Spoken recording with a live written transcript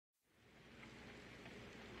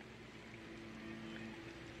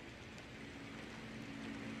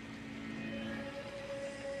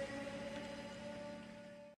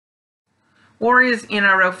Warriors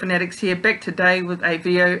NRL Fanatics here, back today with a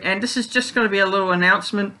video, and this is just going to be a little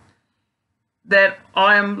announcement that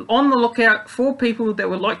I am on the lookout for people that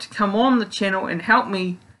would like to come on the channel and help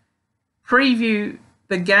me preview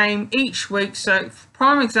the game each week. So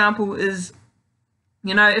prime example is,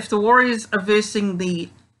 if the Warriors are versing the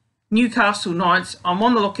Newcastle Knights, I'm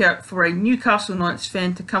on the lookout for a Newcastle Knights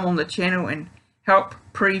fan to come on the channel and help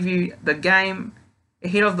preview the game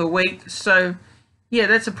ahead of the week. So yeah,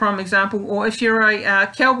 that's a prime example. Or if you're a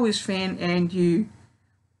Cowboys fan and you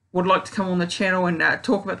would like to come on the channel and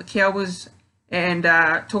talk about the Cowboys and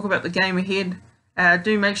talk about the game ahead,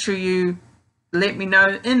 do make sure you let me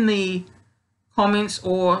know in the comments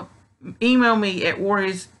or email me at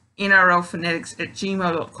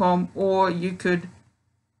warriorsnrlfanatics@gmail.com, or you could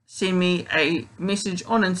send me a message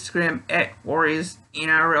on Instagram at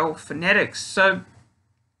warriorsnrlfanatics. So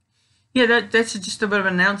yeah, that's just a bit of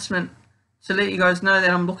an announcement to let you guys know that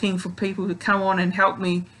I'm looking for people to come on and help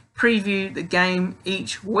me preview the game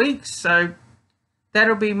each week. So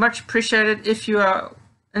that'll be much appreciated if you are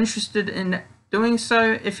interested in doing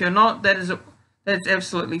so. If you're not, that's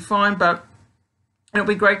absolutely fine, but it'll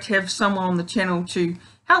be great to have someone on the channel to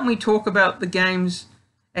help me talk about the games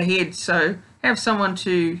ahead. So have someone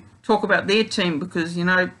to talk about their team, because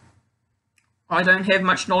I don't have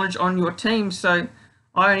much knowledge on your team, so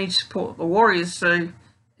I only support the Warriors. So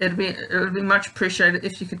it'd be much appreciated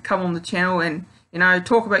if you could come on the channel and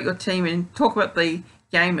talk about your team and talk about the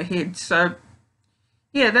game ahead. So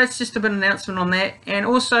yeah, that's just a bit of an announcement on that. And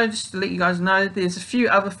also just to let you guys know, there's a few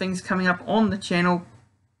other things coming up on the channel.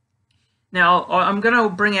 Now I'm going to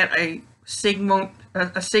bring out a segment,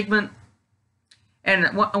 and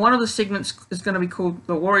one of the segments is going to be called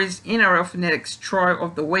the Warriors NRL Fanatics Try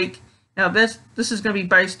of the Week. Now this is going to be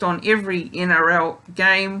based on every NRL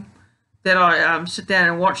game that I sit down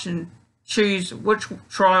and watch and choose which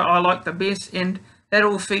try I like the best, and that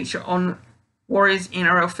will feature on Warriors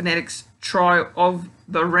NRL Fanatics Try of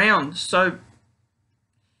the Round. So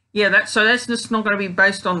yeah, that's just not going to be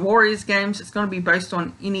based on Warriors games. It's going to be based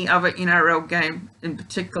on any other NRL game in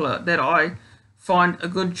particular that I find a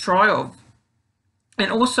good try of.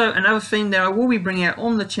 And also another thing that I will be bringing out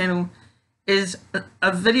on the channel is a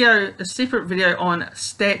separate video on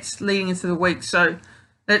stats leading into the week. So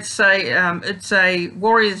let's say it's a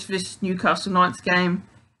Warriors vs Newcastle Knights game,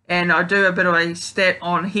 and I do a bit of a stat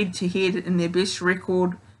on head-to-head in their best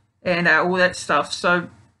record and all that stuff. So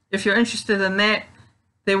if you're interested in that,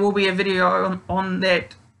 there will be a video on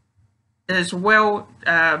that as well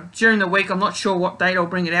during the week. I'm not sure what date I'll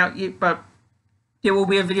bring it out yet, but there will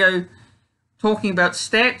be a video talking about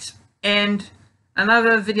stats, and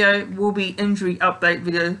another video will be injury update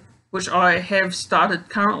video, which I have started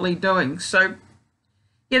currently doing. So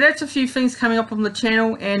yeah, that's a few things coming up on the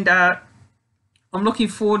channel, and I'm looking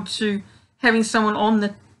forward to having someone on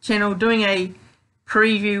the channel doing a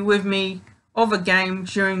preview with me of a game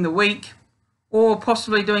during the week, or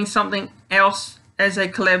possibly doing something else as a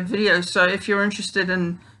collab video. So if you're interested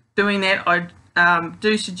in doing that, I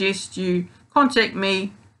do suggest you contact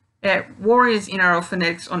me at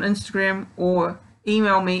warriorsnrlfanatics on Instagram, or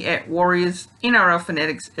email me at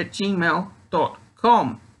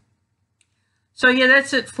warriorsnrlfanatics@gmail.com. So yeah,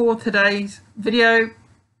 that's it for today's video.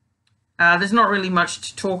 There's not really much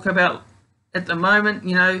to talk about at the moment.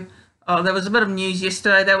 There was a bit of news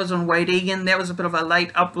yesterday. That was on Wade Egan. That was a bit of a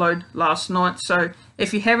late upload last night. So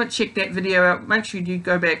if you haven't checked that video out, make sure you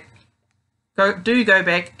go back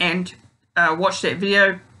and watch that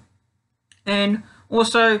video. And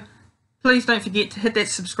also, please don't forget to hit that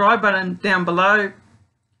subscribe button down below.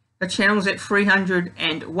 The channel's at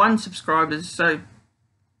 301 subscribers. So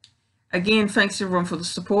again, thanks everyone for the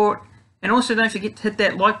support. And also don't forget to hit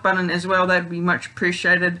that like button as well. That'd be much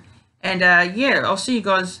appreciated. And yeah, I'll see you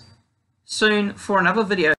guys soon for another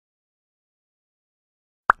video.